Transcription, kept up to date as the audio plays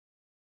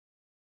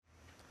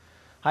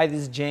Hi,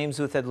 this is James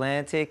with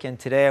Atlantic, and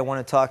today I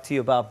want to talk to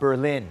you about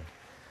Berlin.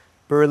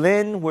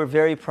 Berlin, we're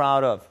very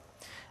proud of.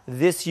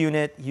 This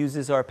unit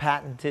uses our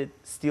patented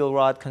steel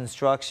rod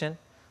construction,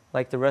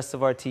 like the rest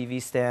of our TV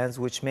stands,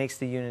 which makes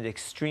the unit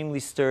extremely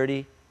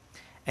sturdy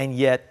and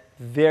yet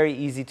very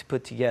easy to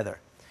put together.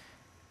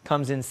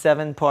 Comes in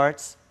 7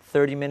 parts,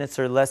 30 minutes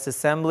or less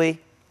assembly.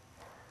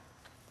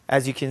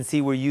 As you can see,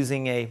 we're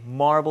using a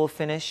marble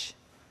finish.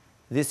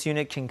 This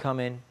unit can come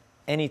in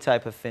any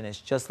type of finish.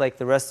 Just like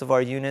the rest of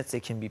our units,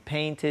 it can be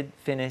painted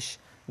finish,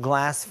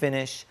 glass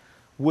finish,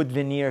 wood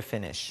veneer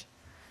finish.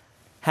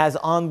 Has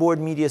onboard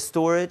media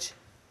storage,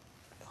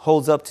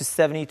 holds up to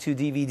 72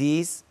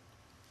 DVDs,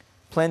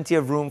 plenty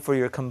of room for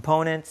your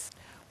components,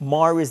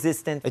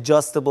 mar-resistant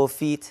adjustable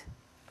feet.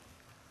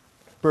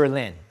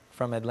 Berlin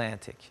from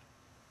Atlantic.